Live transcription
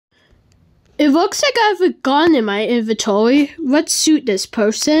It looks like I have a gun in my inventory. Let's shoot this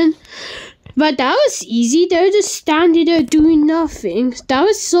person. But that was easy. They're just standing there doing nothing. That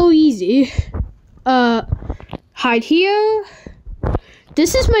was so easy. Hide here.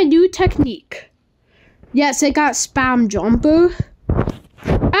 This is my new technique. Yes, I got spam jumper.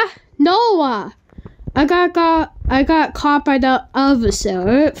 Ah, no! I got caught by the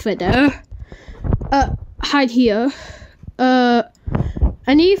officer for there. Hide here.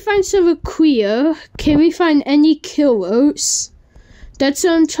 I need to find some queer. Can we find any killers? That's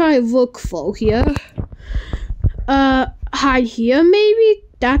what I'm trying to look for here. Hide here maybe?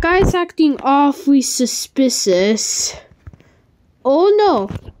 That guy's acting awfully suspicious. Oh no.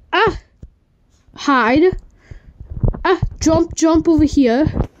 Ah! Hide. Ah, jump over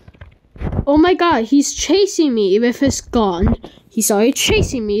here. Oh my god, he's chasing me with his gun. He's already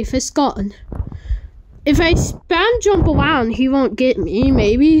chasing me with his gun. If I spam jump around, he won't get me,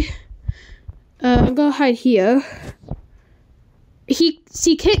 maybe. I'm gonna hide here. He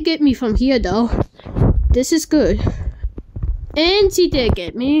can't get me from here though. This is good. And he did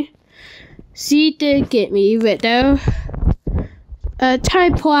get me. She did get me right there. Try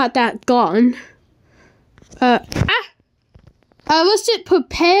to pull out that gun. I wasn't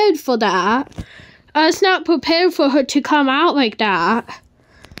prepared for that. I was not prepared for her to come out like that.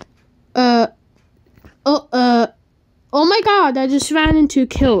 Oh my god, I just ran into a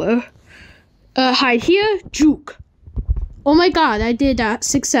killer. Hide here, juke. Oh my god, I did that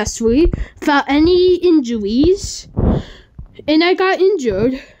successfully without any injuries. And I got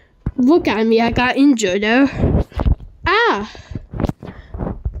injured. Look at me, I got injured there. Ah!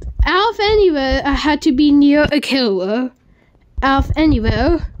 Out of anywhere, I had to be near a killer. Out of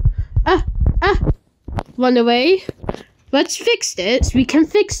anywhere. Run away. Let's fix this. We can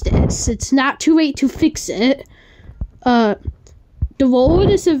fix this. It's not too late to fix it. The world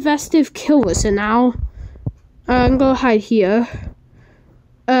is invested with killers now. I'm gonna hide here.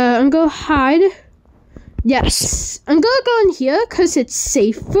 I'm gonna hide. Yes. I'm gonna go in here because it's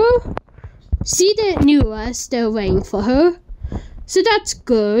safer. She didn't knew I was still waiting for her. So that's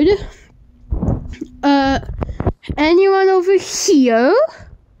good. Anyone over here?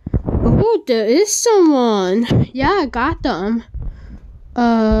 Oh, there is someone. Yeah, I got them.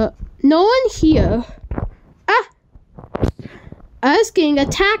 No one here. Ah! I was getting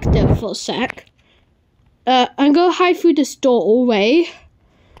attacked there for a sec. I'm gonna hide through this doorway.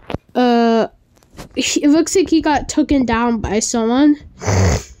 It looks like he got taken down by someone.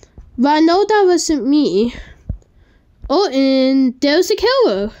 But I know that wasn't me. Oh, and there's a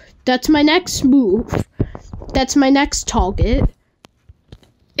killer. That's my next move. That's my next target.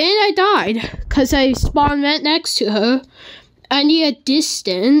 And I died because I spawned right next to her. I need a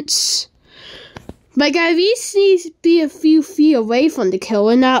distance. Like, I at least need to be a few feet away from the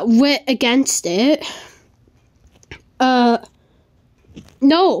killer, not right against it. No.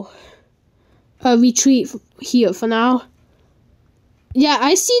 Retreat here for now. Yeah,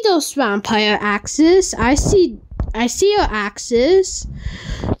 I see those vampire axes. I see your axes.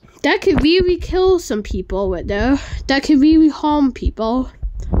 That could really kill some people right there. That could really harm people.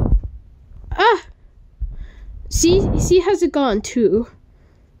 Ah! See has a gun too.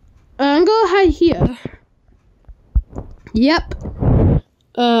 I'm gonna hide here. Yep.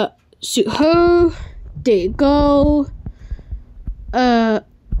 Shoot her. There you go. Oh,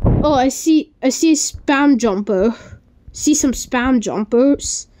 I see a spam jumper. See some spam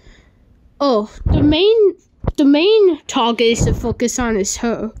jumpers. Oh, the main target is to focus on is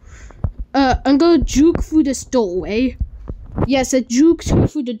her. I'm gonna juke through this doorway. Yes, I juked her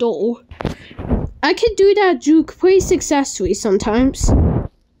through the door. I can do that juke pretty successfully sometimes.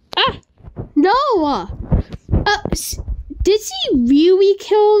 Ah! No! Did he really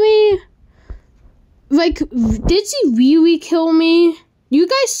kill me? Like, did he really kill me? You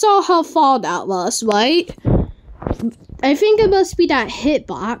guys saw how far that was, right? I think it must be that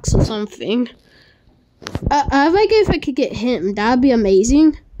hitbox or something. I like it if I could get him. That'd be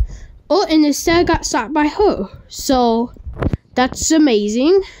amazing. Oh, and instead I got shot by her. So, that's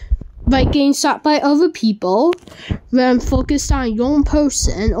amazing. Like getting shot by other people. When I'm focused on one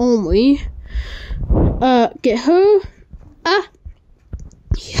person only. Get her.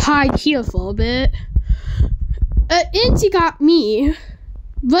 Hide here for a bit. And she got me.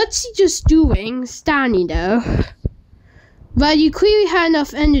 What's he just doing? Standing there. But you clearly had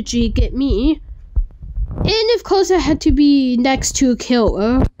enough energy to get me. And of course I had to be next to a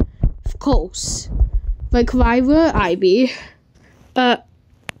killer. Of course. Like why would I be?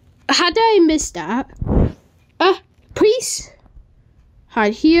 How did I miss that? Please.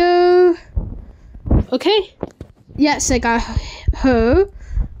 Hide here. Okay. Yes, I got her.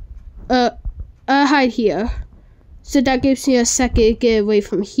 hide here. So that gives me a second to get away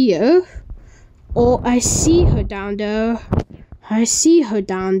from here. Oh, I see her down there. I see her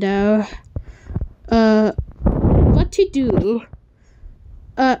down there. What to do?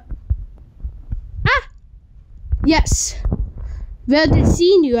 Yes. Well, the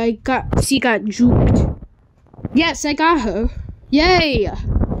scene she got juked. Yes, I got her. Yay.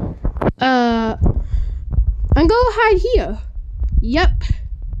 I'm gonna hide here. Yep.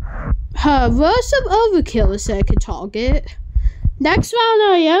 There's some other killers that I could target. Next round,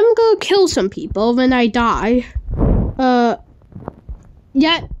 I am gonna kill some people when I die.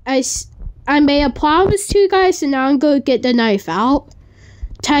 Yeah, I made a promise to you guys, and now I'm gonna get the knife out.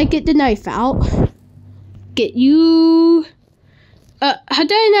 Try to get the knife out. Get you. How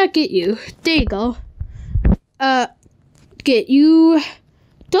did I not get you? There you go. Get you.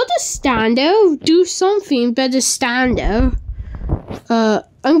 Don't just stand there. Do something, but just stand there.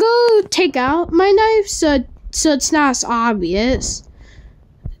 I'm gonna take out my knife so it's not as obvious.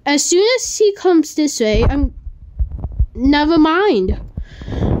 As soon as he comes this way, never mind.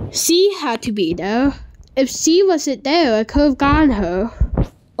 C had to be there. If C wasn't there, I could have gotten her.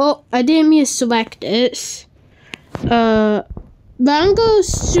 Oh, I didn't mean to select this. But I'm gonna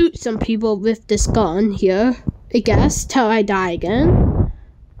shoot some people with this gun here, I guess, till I die again.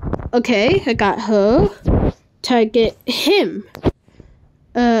 Okay, I got her. Try to get him.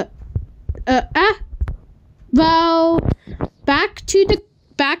 Well, back to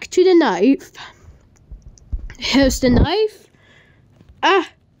the knife. Here's the knife. I'm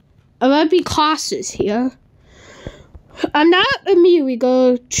gonna be cautious here. I'm not immediately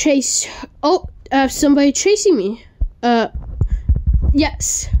gonna chase. Oh, somebody chasing me.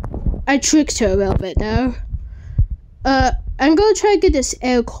 Yes, I tricked her a little bit there. I'm gonna try to get this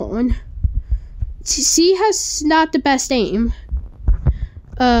aircon. She has not the best aim.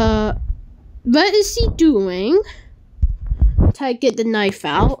 What is he doing? Try to get the knife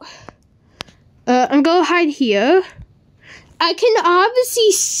out. I'm gonna hide here. I can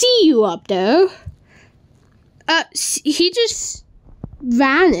obviously see you up there. He just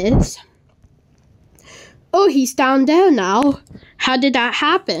vanished. Oh, he's down there now. How did that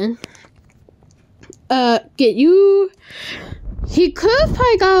happen? Get you. He could have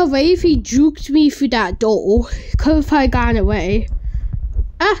probably got away if he juked me through that door. He could have probably gotten away.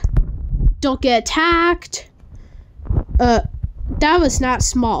 Don't get attacked. That was not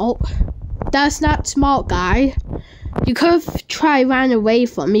smart. That's not smart, guy. You could have tried run away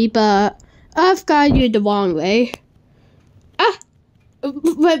from me, but I've got you the wrong way.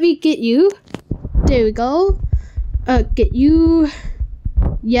 Let me get you. There we go. Get you.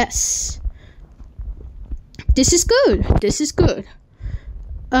 Yes. This is good. This is good.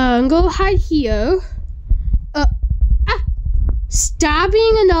 I'm gonna hide here.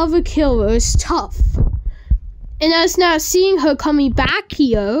 Stabbing another killer is tough. And us not seeing her coming back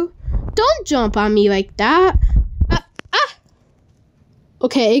here. Don't jump on me like that.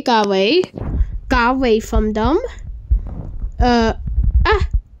 Okay, got away. Got away from them. Another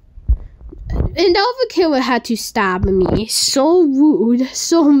killer had to stab me. So rude.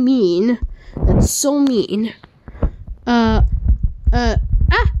 So mean. That's so mean.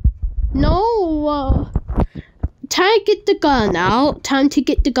 No. Time to get the gun out. Time to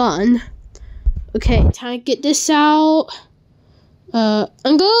get the gun. Okay, time to get this out.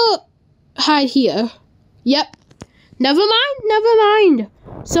 I'm gonna hide here. Yep. Never mind, never mind.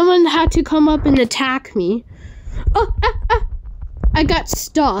 Someone had to come up and attack me. I got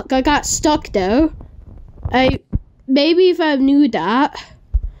stuck. I got stuck there. Maybe if I knew that,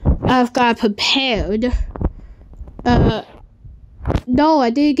 I've got prepared. No,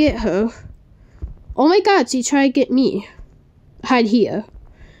 I didn't get her. Oh my god, she tried to get me. Hide here.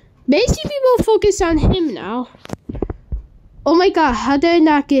 Maybe people focus on him now. Oh my god, how did I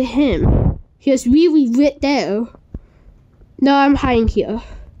not get him? He was really lit there. No, I'm hiding here.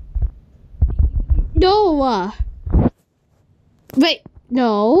 No. Wait,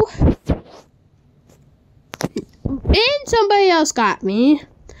 no. And somebody else got me.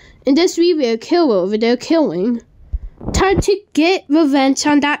 And this really a killer over there killing. Time to get revenge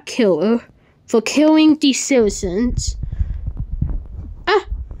on that killer for killing the citizens.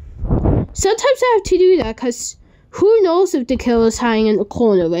 Sometimes I have to do that because who knows if the killer's hiding in the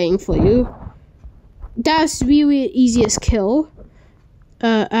corner waiting for you. That's really the easiest kill.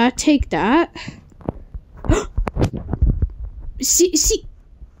 I take that. See,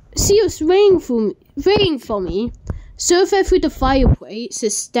 was waiting for me. So if I threw the fireplace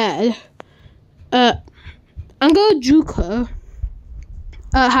instead, I'm gonna juke her.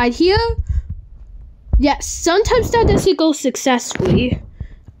 Hide here. Yes, sometimes that doesn't go successfully.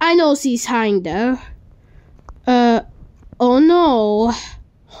 I know she's hiding there. Oh no.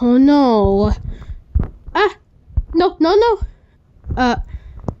 Oh no. Ah, no.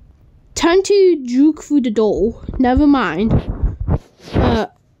 Time to juke through the door. Never mind. I'm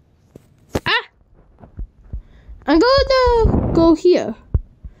gonna go here.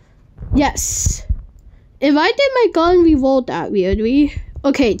 Yes. If I did my gun reload that weirdly.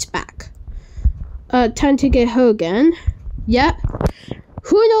 Okay, it's back. Time to get her again. Yeah.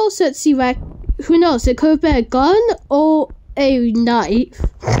 Who knows? Let's see. Who knows? It could have been a gun or a knife.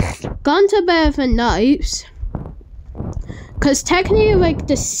 Guns are better than knives. Cause technically, like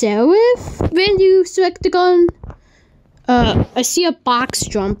the serif, when you select the gun, I see a box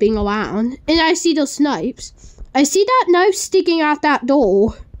jumping around, and I see those knives. I see that knife sticking out that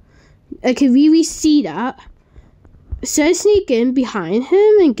door. I can really see that. So I sneak in behind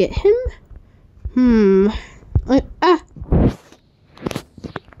him and get him.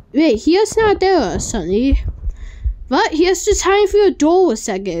 Wait, he was not there, Sonny. But he was just hiding through a door a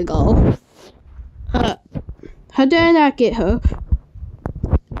second ago. How did I not get her?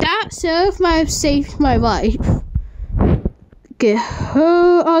 That serif might have saved my life. Get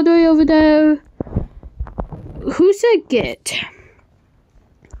her all the way over there. Who said get?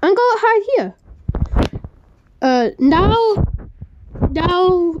 I'm gonna hide here. Now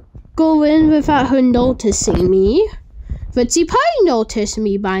go in without her noticing me. But she probably noticed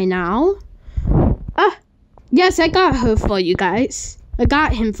me by now. Yes, I got her for you guys. I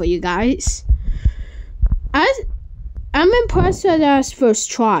got him for you guys. I'm impressed at his first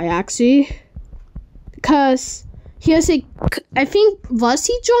try, actually. Because he was like, I think, was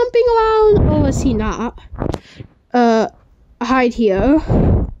he jumping around or was he not? Hide here.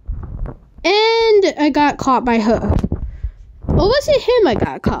 And I got caught by her. Or was it him I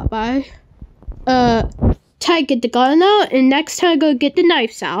got caught by? Try to get the gun out, and next time I go get the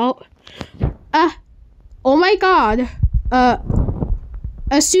knives out. Oh my god.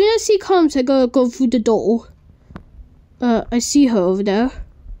 As soon as he comes, I gotta go through the door. I see her over there.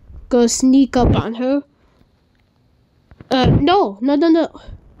 Go sneak up on her. No. No,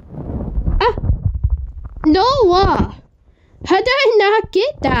 how did I not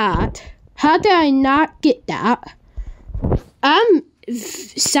get that? How did I not get that? I'm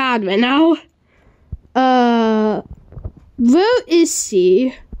sad right now. Where is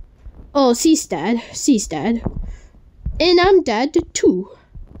she? Oh, she's dead. And I'm dead too.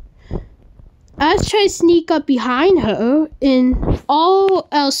 I was trying to sneak up behind her, and all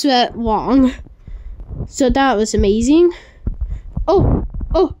else went wrong. So that was amazing.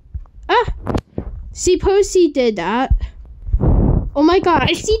 See, Percy did that. Oh my god,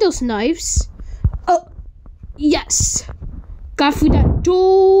 I see those knives. Oh, yes. Got through that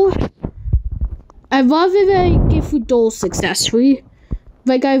door. I love it when I get through doors successfully.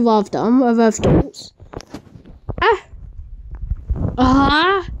 Like, I love them. I love doors.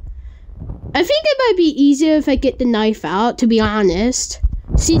 I think it might be easier if I get the knife out, to be honest.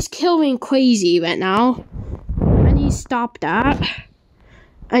 She's killing crazy right now. I need to stop that.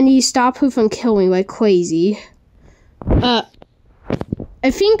 I need to stop her from killing like crazy. I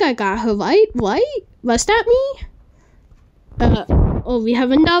think I got her right? Was that me? Oh, we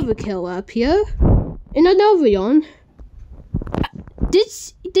have another kill up here. And another one. Did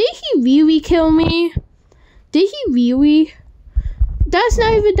he really kill me? Did he really? That's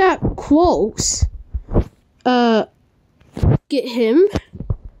not even that close. Get him.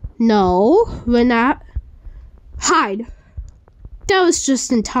 No, we're not. Hide. That was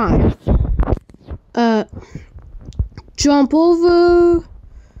just in time. Jump over.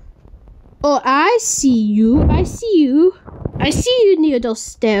 Oh, I see you. I see you near those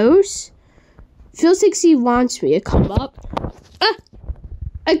stairs. Feels like he wants me to come up.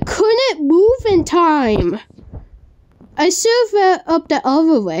 I couldn't move in time. I should have went up the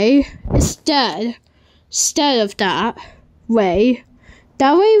other way instead of that way.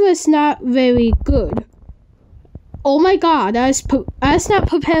 That way was not very good. Oh my god, I was not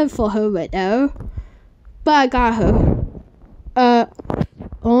prepared for her right there. But I got her.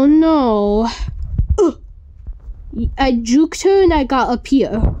 Oh no. I juked her and I got up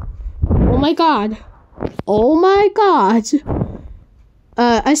here. Oh my god.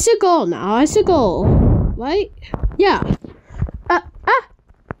 I should go now. Right? Yeah.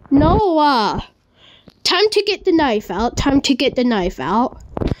 No. Time to get the knife out.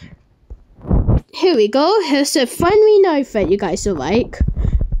 Here we go. Here's a friendly knife that you guys will like.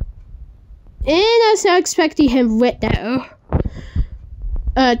 And I was not expecting him right there.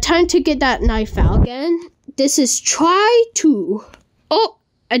 Time to get that knife out again. This is try 2. Oh,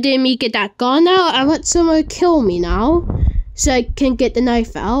 I didn't mean to get that gun out. I want someone to kill me now. so I can get the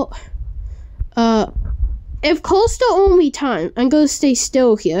knife out. If Cole's the only time, I'm gonna stay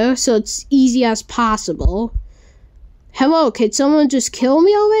still here so it's easy as possible. Hello, could someone just kill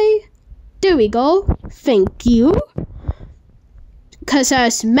me already? There we go. Thank you. Because I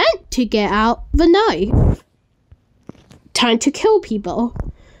was meant to get out the knife. Time to kill people.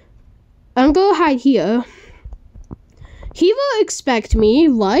 I'm gonna hide here. He will expect me,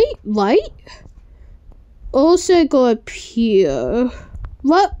 right? Also go up here.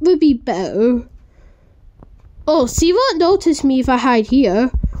 What would be better? Oh, she won't notice me if I hide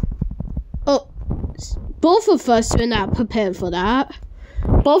here. Oh, both of us are not prepared for that.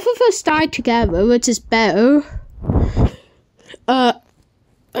 Both of us died together, which is better. I'm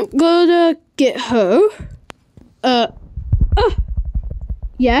gonna get her.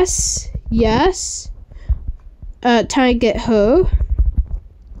 Yes. Try to get her.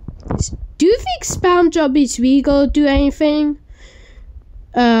 Do you think spam job is legal? Do anything?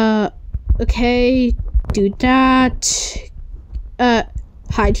 Okay. Do that.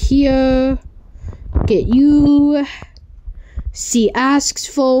 Hide here. Get you. She asks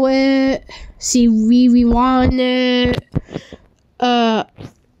for it. She really want it. I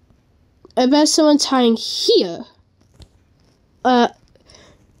bet someone's hiding here.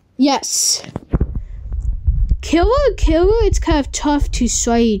 Yes. Killer, it's kind of tough to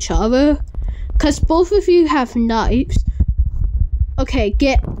slay each other. Because both of you have knives. Okay,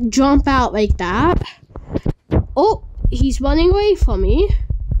 jump out like that. Oh, he's running away from me.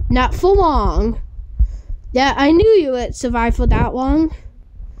 Not for long. Yeah, I knew you would survive for that long.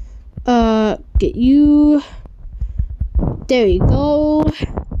 Get you. There you go.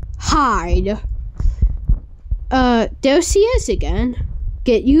 Hide. There she is again.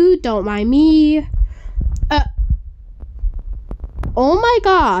 Get you, don't mind me. Oh my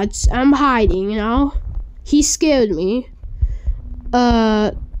god, I'm hiding now. He scared me.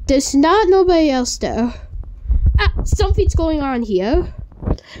 There's not nobody else there. Something's going on here.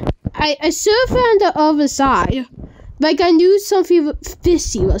 I surfed on the other side. Like I knew something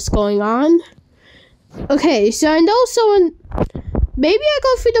fishy was going on. Okay, so I know someone. Maybe I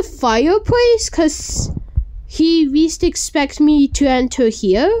go through the fireplace because he least expects me to enter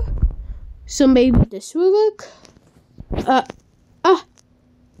here. So maybe this will work.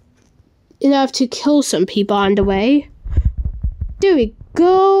 Enough to kill some people on the way. There we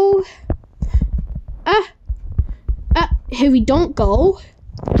go. Here we don't go.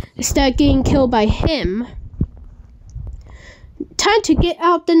 Instead of getting killed by him. Time to get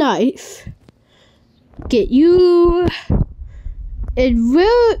out the knife. Get you. It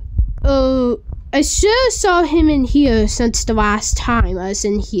will. I should have saw him in here since the last time I was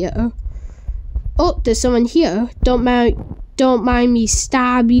in here. Oh, there's someone here. Don't mind me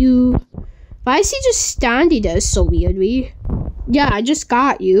stab you. Why is he just standing there so weirdly? Yeah, I just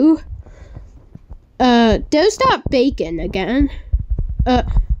got you. There's that bacon again.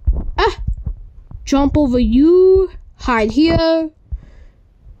 Jump over you. Hide here.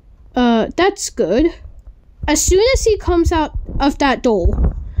 That's good. As soon as he comes out of that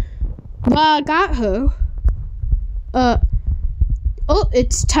door. Well, I got her. Oh,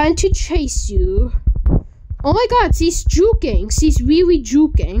 it's time to chase you. Oh my god, she's juking. She's really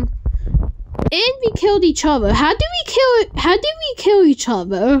juking. And we killed each other. How did we kill each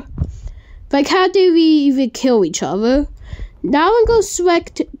other? Like, how did we even kill each other? Now I'm gonna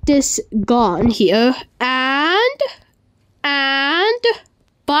select this gun here. And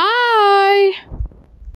bye.